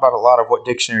 we talked about a lot of what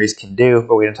dictionaries can do,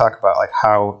 but we didn't talk about like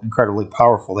how incredibly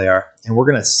powerful they are. And we're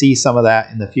going to see some of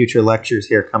that in the future lectures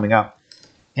here coming up.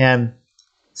 And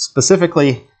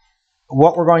specifically,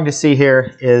 what we're going to see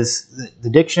here is the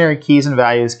dictionary keys and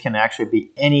values can actually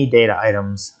be any data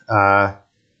items.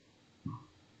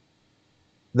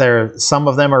 Some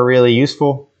of them are really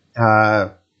useful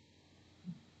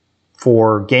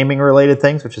for gaming related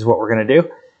things, which is what we're going to do.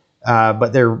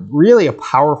 But they're really a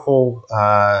powerful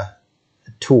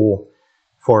tool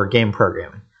for game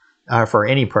programming, for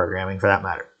any programming for that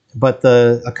matter. But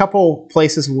a couple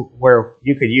places where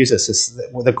you could use this is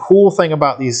the cool thing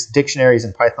about these dictionaries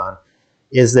in Python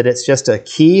is that it's just a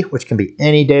key, which can be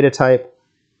any data type,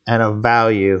 and a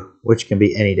value, which can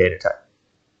be any data type,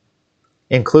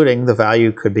 including the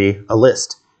value could be a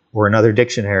list or another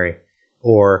dictionary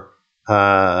or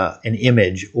an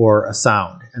image or a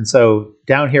sound. And so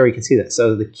down here we can see that.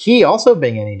 So the key also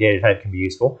being any data type can be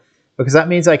useful because that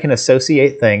means I can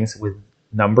associate things with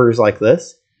numbers like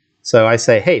this. So I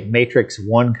say, hey, matrix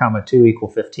 1, 2 equal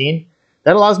 15.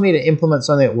 That allows me to implement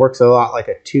something that works a lot like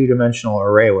a two-dimensional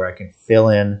array where I can fill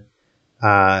in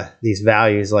these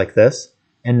values like this.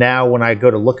 And now when I go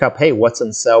to look up, hey, what's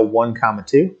in cell 1,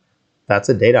 2? That's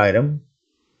a data item.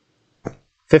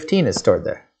 15 is stored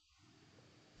there.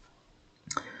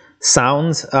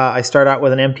 Sounds, I start out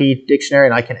with an empty dictionary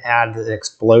and I can add the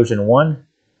explosion1,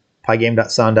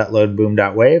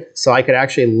 pygame.sound.loadboom.wave. So I could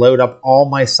actually load up all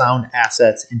my sound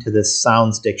assets into this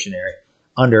sounds dictionary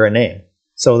under a name.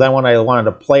 So then when I wanted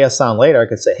to play a sound later, I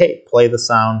could say, hey, play the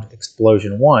sound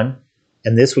explosion1,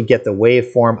 and this would get the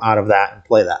waveform out of that and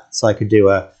play that. So I could do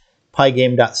a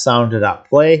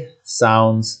pygame.sound.play,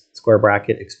 sounds, square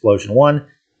bracket, explosion1,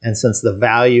 and since the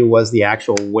value was the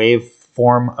actual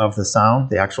waveform of the sound,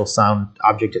 the actual sound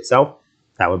object itself,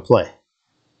 that would play.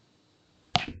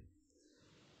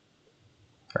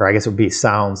 Or I guess it would be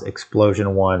sounds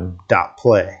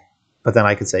explosion1.play. But then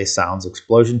I could say sounds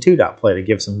explosion2.play to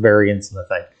give some variance in the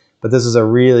thing. But this is a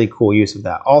really cool use of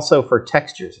that. Also for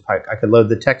textures, I could load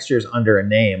the textures under a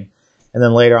name, and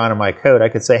then later on in my code, I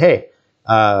could say, hey,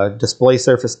 display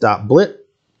surface.blit,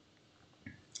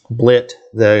 blit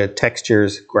the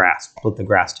textures grass, blit the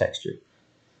grass texture.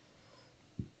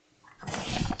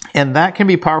 And that can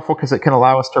be powerful because it can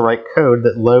allow us to write code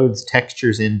that loads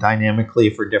textures in dynamically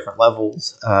for different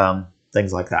levels,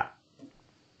 things like that.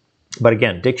 But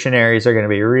again, dictionaries are going to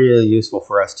be really useful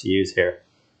for us to use here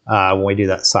when we do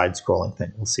that side-scrolling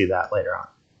thing. We'll see that later on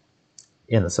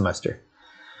in the semester.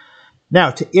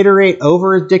 Now, to iterate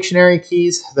over dictionary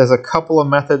keys, there's a couple of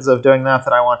methods of doing that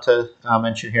I want to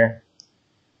mention here.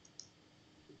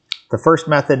 The first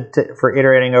method for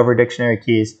iterating over dictionary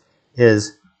keys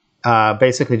is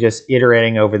basically just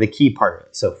iterating over the key part of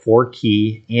it. So for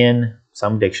key in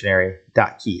some dictionary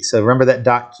dot key. So remember that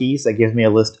dot keys, that gives me a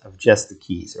list of just the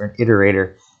keys, or an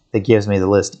iterator that gives me the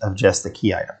list of just the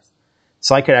key items.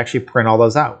 So I could actually print all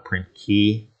those out, print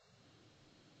key,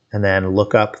 and then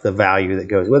look up the value that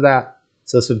goes with that.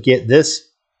 So this would get this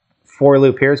for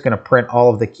loop here is going to print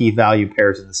all of the key value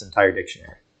pairs in this entire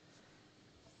dictionary.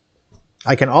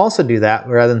 I can also do that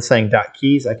rather than saying dot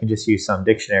keys, I can just use some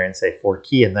dictionary and say for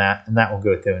key in that, and that will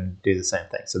go through and do the same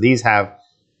thing. So these have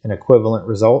an equivalent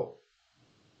result.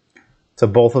 So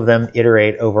both of them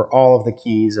iterate over all of the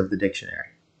keys of the dictionary.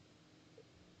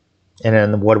 And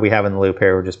then what do we have in the loop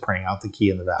here? We're just printing out the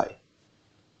key and the value.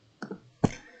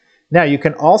 Now you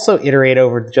can also iterate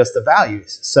over just the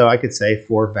values. So I could say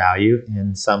for value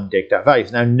in some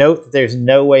dict.values. Now note that there's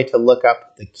no way to look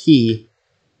up the key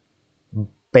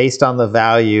based on the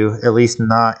value, at least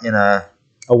not in a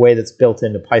way that's built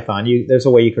into Python. There's a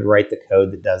way you could write the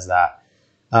code that does that.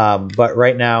 But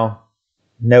right now,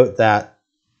 note that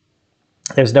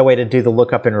there's no way to do the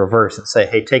lookup in reverse and say,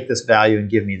 hey, take this value and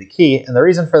give me the key. And the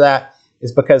reason for that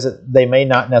is because they may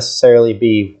not necessarily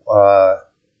be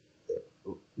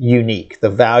unique. The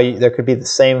value, there could be the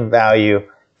same value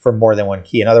for more than one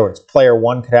key. In other words, player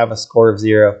 1 could have a score of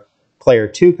 0. Player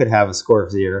 2 could have a score of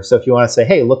 0. So if you want to say,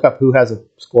 hey, look up who has a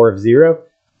score of 0,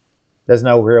 there's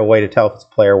no real way to tell if it's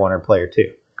player 1 or player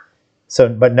 2. So,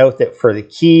 but note that for the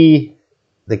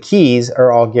keys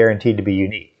are all guaranteed to be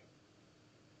unique.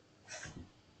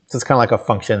 So it's kind of like a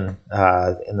function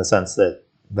in the sense that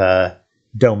the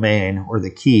domain or the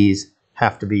keys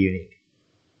have to be unique.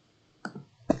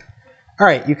 All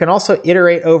right, you can also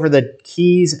iterate over the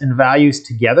keys and values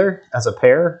together as a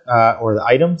pair or the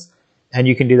items. And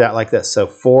you can do that like this. So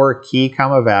for key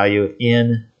comma value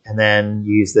in, and then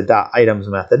use the dot items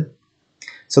method.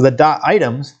 So the dot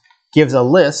items gives a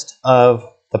list of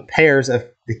the pairs of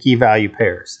the key value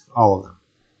pairs, all of them.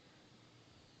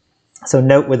 So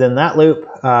note within that loop,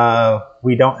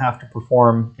 we don't have to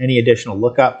perform any additional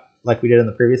lookup like we did in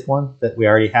the previous one, that we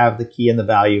already have the key and the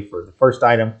value for the first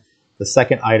item. The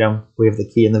second item, we have the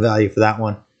key and the value for that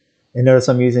one. And notice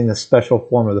I'm using the special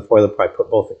form of the for loop. I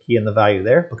put both the key and the value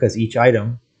there because each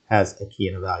item has a key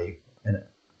and a value in it.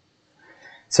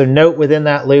 So note within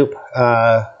that loop,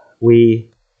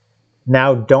 we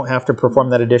now don't have to perform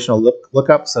that additional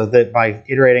lookup, so that by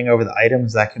iterating over the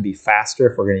items, that can be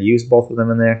faster if we're going to use both of them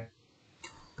in there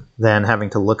than having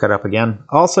to look it up again.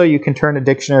 Also, you can turn a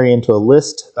dictionary into a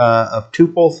list of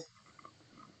tuples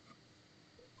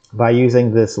by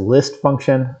using this list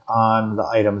function on the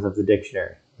items of the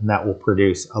dictionary, and that will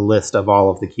produce a list of all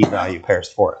of the key value pairs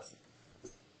for us.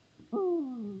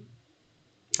 All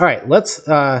right,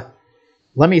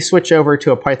 let me switch over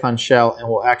to a Python shell, and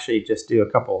we'll actually just do a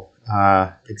couple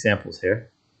examples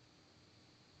here.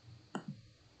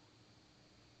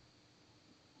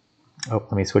 Oh,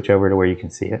 let me switch over to where you can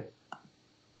see it.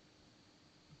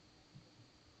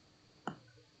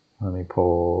 Let me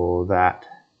pull that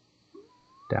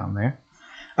down there.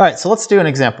 All right, so let's do an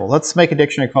example. Let's make a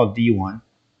dictionary called D1,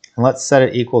 and let's set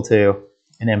it equal to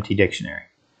an empty dictionary.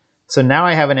 So now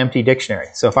I have an empty dictionary.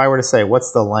 So if I were to say,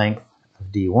 what's the length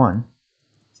of D1?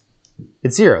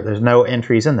 It's 0. There's no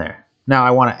entries in there. Now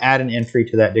I want to add an entry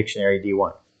to that dictionary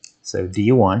D1. So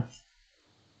D1,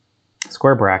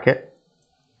 square bracket.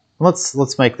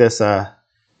 Let's make this I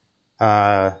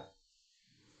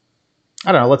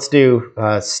don't know, let's do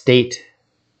state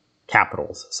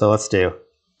capitals. So let's do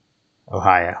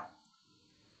Ohio.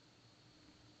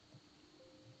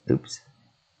 Oops.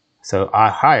 So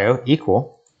Ohio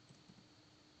equal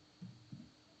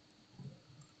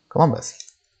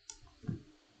Columbus.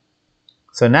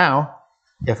 So now,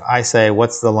 if I say,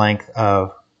 what's the length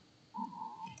of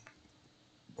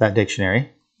that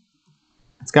dictionary?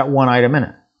 It's got one item in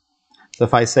it. So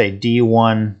if I say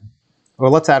D1, or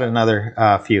let's add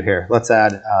another few here. Let's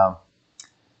add, I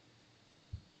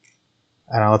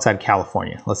don't know, let's add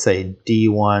California. Let's say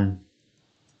D1.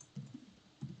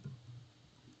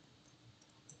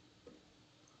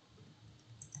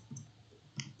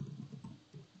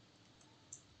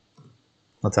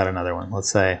 Let's add another one. Let's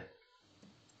say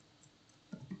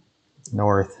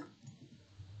North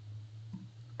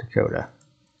Dakota.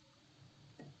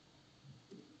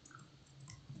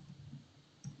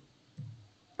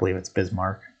 I believe it's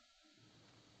Bismarck.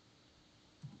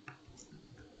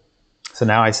 So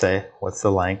now I say, what's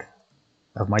the length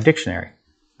of my dictionary?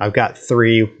 I've got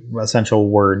 3 essential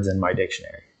words in my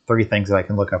dictionary, 3 things that I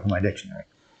can look up in my dictionary.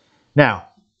 Now,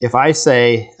 if I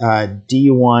say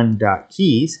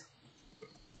D1.keys,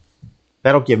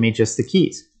 that'll give me just the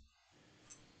keys.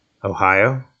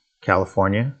 Ohio,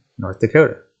 California, North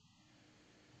Dakota.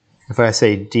 If I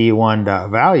say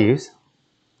D1.values,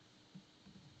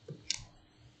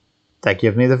 that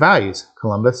gives me the values: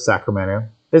 Columbus, Sacramento,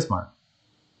 Bismarck.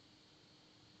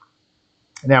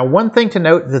 Now, one thing to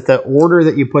note, that the order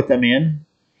that you put them in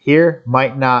here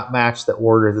might not match the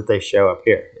order that they show up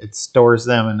here. It stores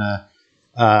them in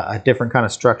a different kind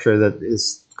of structure that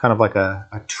is kind of like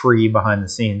a tree behind the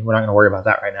scene. We're not going to worry about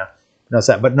that right now. Notice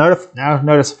that. But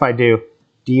notice if I do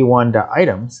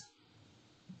D1.items,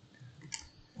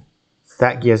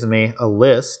 that gives me a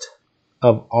list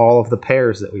of all of the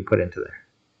pairs that we put into there.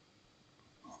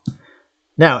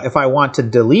 Now, if I want to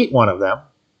delete one of them,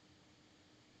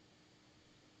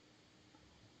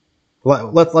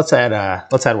 let's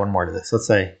add one more to this. Let's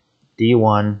say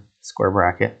D1 square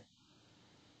bracket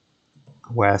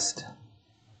West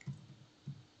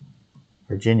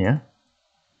Virginia.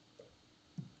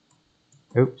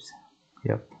 Oops.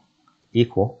 Yep.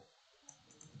 Equal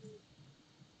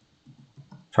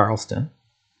Charleston.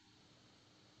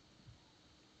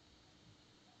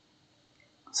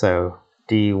 So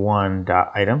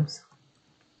D1.items.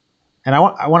 And I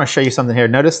want to show you something here.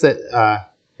 Notice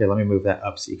that, here, let me move that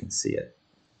up so you can see it.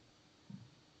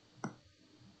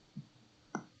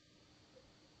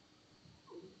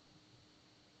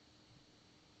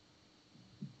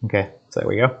 Okay, so there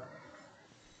we go.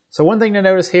 So one thing to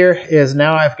notice here is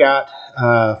now I've got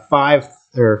 4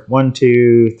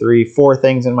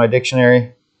 things in my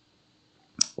dictionary.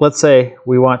 Let's say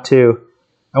I want to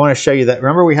show you that.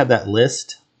 Remember we had that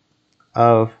list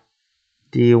of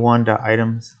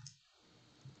D1.items.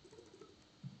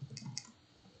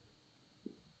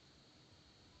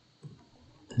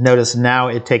 Notice now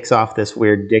it takes off this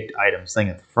weird dict items thing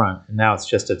at the front, and now it's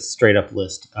just a straight up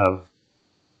list of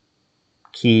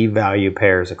key value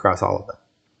pairs across all of them.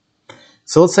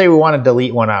 So let's say we want to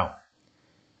delete one out.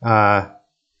 Well,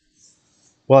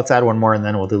 let's add one more and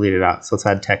then we'll delete it out. So let's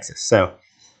add Texas. So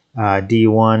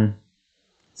D1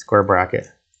 square bracket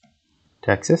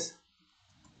Texas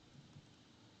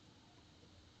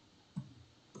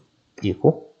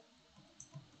equal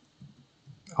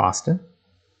Austin.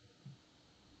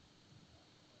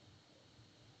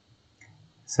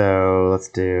 So let's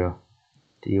do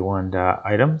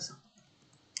D1.items.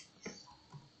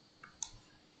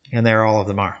 And there all of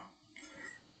them are.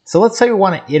 So let's say we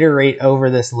want to iterate over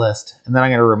this list, and then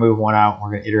I'm going to remove one out, and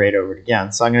we're going to iterate over it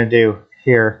again. So I'm going to do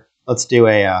here, let's do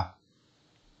a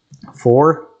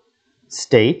for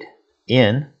state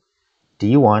in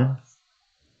D1,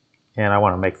 and I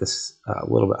want to make this a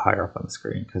little bit higher up on the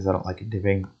screen because I don't like it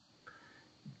being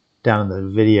down in the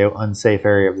video unsafe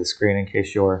area of the screen in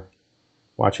case you're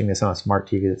watching this on a smart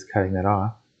TV that's cutting that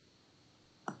off.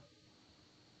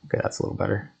 Okay, that's a little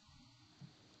better.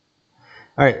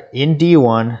 All right, in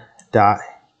D1 dot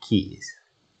keys.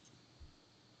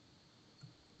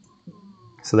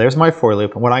 So there's my for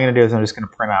loop, and what I'm going to do is I'm just going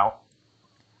to print out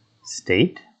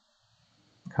state,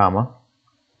 comma,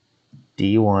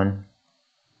 D1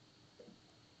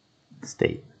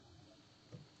 state.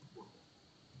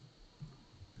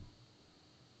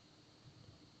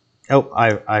 Oh,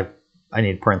 I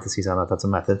need parentheses on that. That's a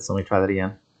method, so let me try that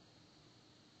again.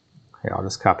 Here, I'll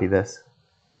just copy this.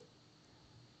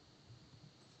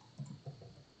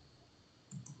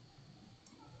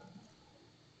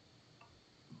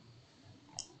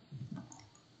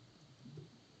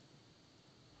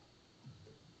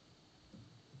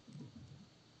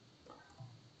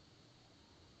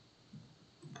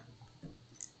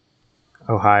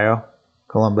 Ohio,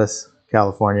 Columbus,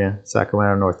 California,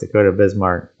 Sacramento, North Dakota,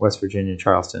 Bismarck, West Virginia,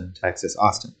 Charleston, Texas,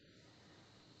 Austin.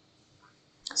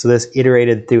 So this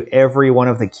iterated through every one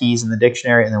of the keys in the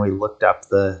dictionary, and then we looked up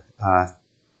the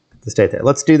state there.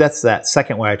 Let's do that's that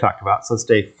second way I talked about. So let's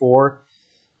say for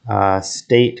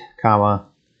state, comma,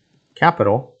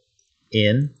 capital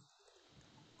in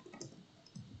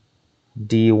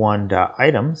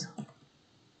D1.items.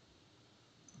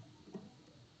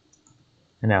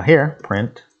 And now here,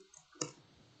 print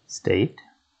state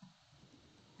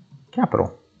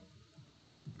capital.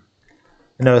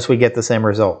 And notice we get the same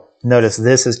result. Notice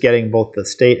this is getting both the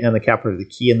state and the capital, the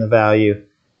key and the value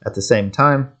at the same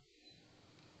time,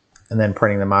 and then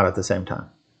printing them out at the same time.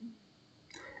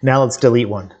 Now let's delete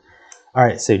one. All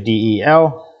right, so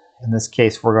DEL, in this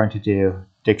case, we're going to do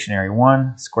dictionary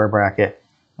 1, square bracket.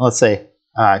 And let's say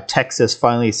Texas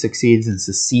finally succeeds in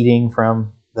seceding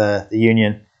from the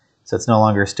Union. So it's no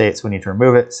longer a state, so we need to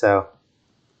remove it. So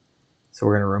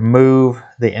we're going to remove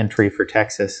the entry for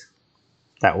Texas.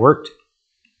 That worked.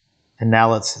 And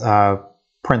now let's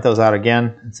print those out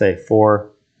again and say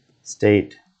for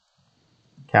state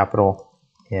capital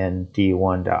in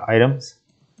D1.items.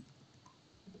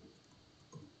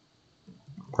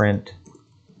 Print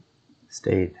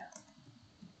state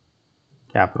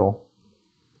capital.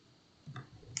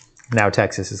 Now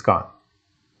Texas is gone.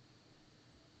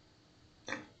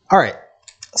 All right,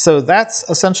 so that's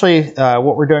essentially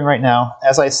what we're doing right now.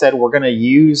 As I said, we're going to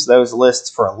use those lists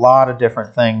for a lot of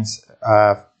different things,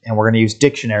 and we're going to use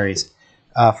dictionaries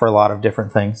for a lot of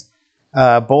different things.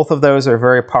 Both of those are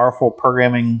very powerful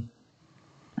programming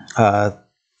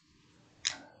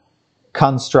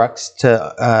constructs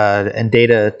and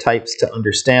data types to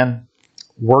understand.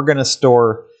 We're going to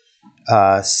store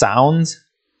sounds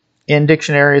in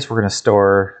dictionaries. We're going to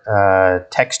store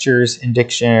textures in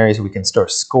dictionaries. We can store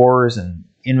scores and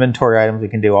inventory items. We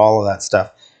can do all of that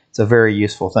stuff. It's a very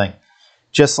useful thing.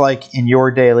 Just like in your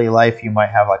daily life, you might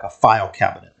have like a file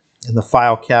cabinet. In the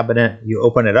file cabinet, you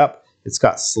open it up, it's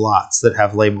got slots that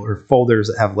have labels, or folders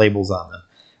that have labels on them.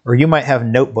 Or you might have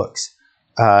notebooks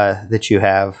that you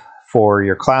have for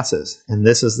your classes. And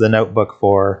this is the notebook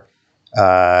for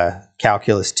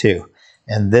Calculus 2.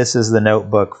 And this is the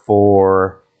notebook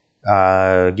for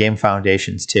Game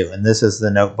Foundations 2. And this is the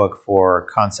notebook for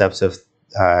concepts of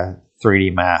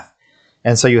 3D math.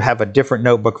 And so you have a different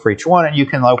notebook for each one, and you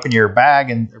can open your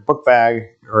bag and your book bag,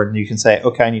 or you can say,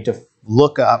 okay, I need to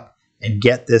look up and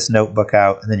get this notebook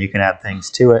out, and then you can add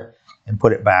things to it and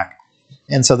put it back.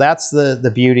 And so that's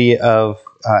the beauty of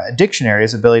a dictionary,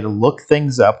 is the ability to look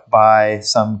things up by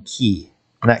some key.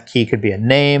 And that key could be a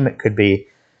name, it could be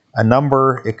a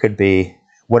number, it could be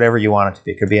whatever you want it to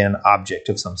be. It could be an object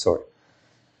of some sort.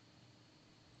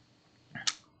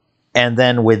 And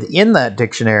then within that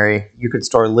dictionary, you could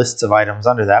store lists of items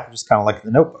under that, which is kind of like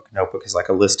the notebook. Notebook is like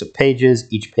a list of pages.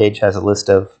 Each page has a list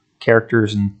of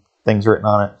characters and things written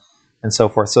on it, and so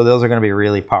forth. So those are going to be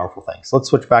really powerful things. So let's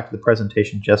switch back to the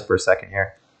presentation just for a second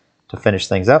here to finish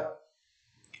things up.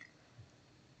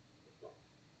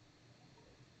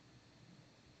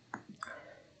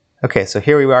 Okay, so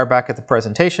here we are back at the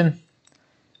presentation.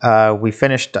 We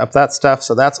finished up that stuff,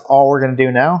 so that's all we're going to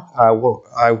do now.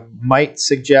 I might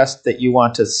suggest that you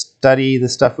want to study the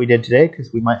stuff we did today,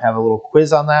 because we might have a little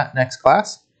quiz on that next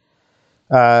class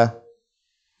that'll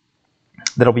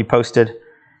be posted.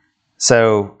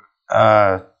 So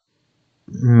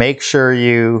make sure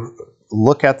you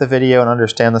look at the video and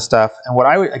understand the stuff. And what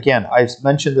I would, again, I've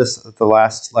mentioned this at the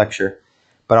last lecture,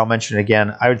 but I'll mention it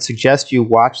again. I would suggest you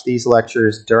watch these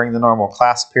lectures during the normal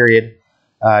class period.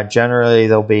 Generally,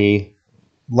 they'll be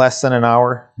less than an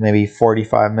hour, maybe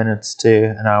 45 minutes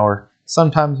to an hour.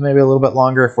 Sometimes maybe a little bit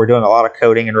longer if we're doing a lot of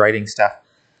coding and writing stuff.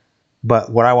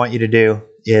 But what I want you to do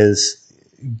is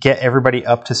get everybody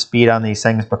up to speed on these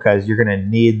things, because you're going to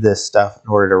need this stuff in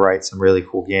order to write some really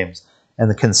cool games.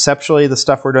 And conceptually, the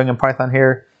stuff we're doing in Python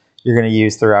here, you're going to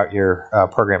use throughout your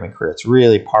programming career. It's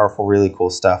really powerful, really cool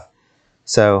stuff.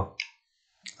 So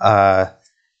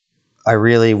I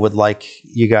really would like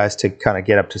you guys to kind of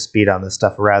get up to speed on this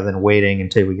stuff rather than waiting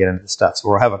until we get into the stuff. So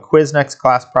we'll have a quiz next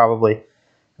class probably.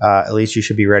 At least you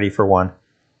should be ready for one.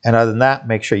 And other than that,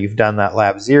 make sure you've done that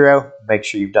lab 0. Make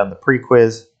sure you've done the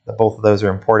pre-quiz. Both of those are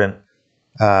important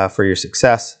for your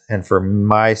success and for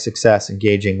my success in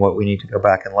gauging what we need to go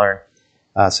back and learn.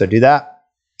 So do that.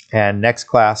 And next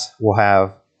class, we'll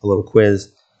have a little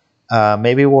quiz.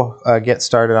 Maybe we'll get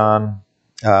started on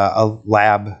a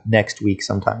lab next week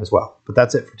sometime as well. But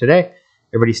that's it for today.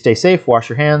 Everybody stay safe, wash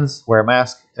your hands, wear a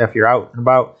mask if you're out and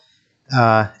about,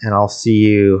 and I'll see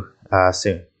you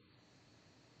soon.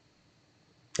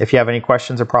 If you have any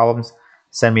questions or problems,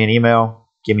 send me an email,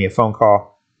 give me a phone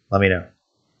call, let me know.